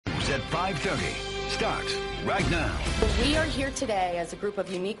at 5:30 starts right now. We are here today as a group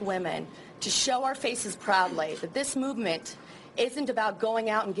of unique women to show our faces proudly that this movement isn't about going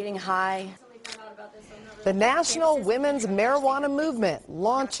out and getting high. The National Women's Marijuana Movement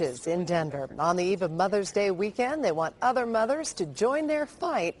launches in Denver. On the eve of Mother's Day weekend, they want other mothers to join their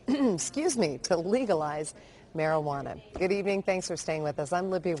fight, to legalize marijuana. Good evening. Thanks for staying with us. I'm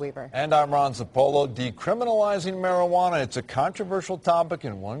Libby Weaver. And I'm Ron Zappolo. Decriminalizing marijuana, it's a controversial topic,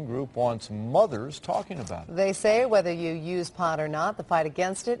 and one group wants mothers talking about it. They say whether you use pot or not, the fight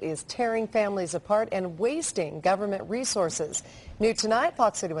against it is tearing families apart and wasting government resources. New tonight,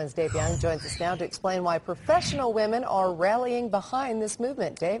 Fox 31's Dave Young joins us now to explain why professional women are rallying behind this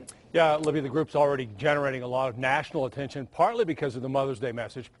movement. Dave? Yeah, Libby, the group's already generating a lot of national attention, partly because of the Mother's Day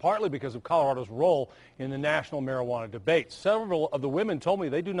message, partly because of Colorado's role in the national marijuana debate. Several of the women told me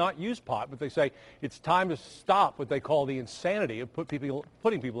they do not use pot, but they say it's time to stop what they call the insanity of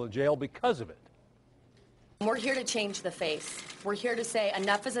putting people in jail because of it. We're here to change the face. We're here to say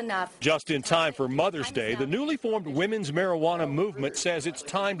enough is enough. Just in time for Mother's Day, the newly formed women's marijuana movement says it's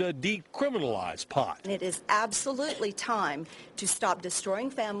time to decriminalize pot. It is absolutely time to stop destroying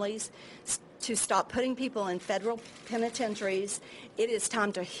families, to stop putting people in federal penitentiaries. It is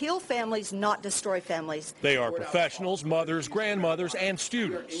time to heal families, not destroy families. They are professionals, mothers, grandmothers, and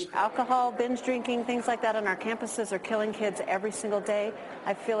students. Alcohol, binge drinking, things like that on our campuses are killing kids every single day.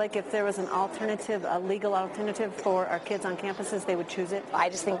 I feel like if there was an alternative, a legal alternative for our kids on campuses, they would choose it. I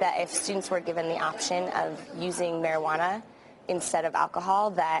just think that if students were given the option of using marijuana instead of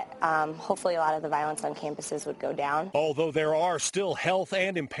alcohol, that hopefully a lot of the violence on campuses would go down. Although there are still health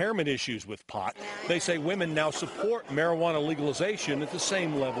and impairment issues with pot, they say women now support marijuana legalization at the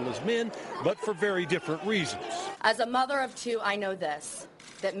same level as men, but for very different reasons. As a mother of two, I know this,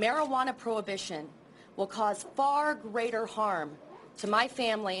 that marijuana prohibition will cause far greater harm to my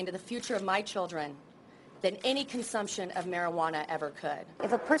family and to the future of my children than any consumption of marijuana ever could.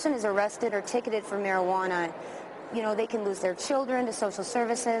 If a person is arrested or ticketed for marijuana, they can lose their children to social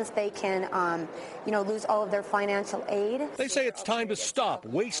services. They can, lose all of their financial aid. They say it's time to stop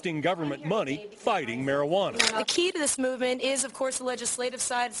wasting government money fighting marijuana. The key to this movement is, of course, the legislative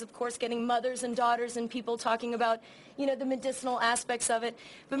side. It's, of course, getting mothers and daughters and people talking about, the medicinal aspects of it.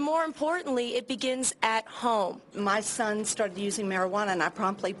 But more importantly, it begins at home. My son started using marijuana, and I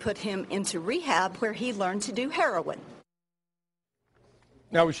promptly put him into rehab where he learned to do heroin.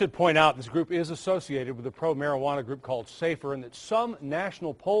 Now, we should point out this group is associated with a pro-marijuana group called SAFER, and that some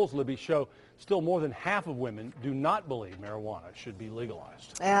national polls, Libby, show still more than half of women do not believe marijuana should be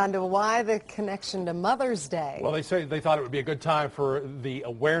legalized. And why the connection to Mother's Day? Well, they say they thought it would be a good time for the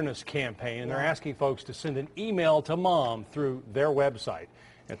awareness campaign, and they're asking folks to send an email to mom through their website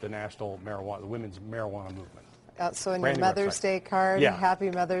at the the Women's Marijuana Movement. So in your Mother's Day card, Happy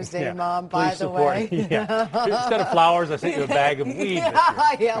Mother's Day, Mom, by the way. Instead of flowers, I sent you a bag of weed.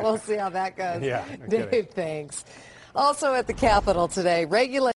 We'll see how that goes. Yeah, Dave, thanks. Also at the Capitol today,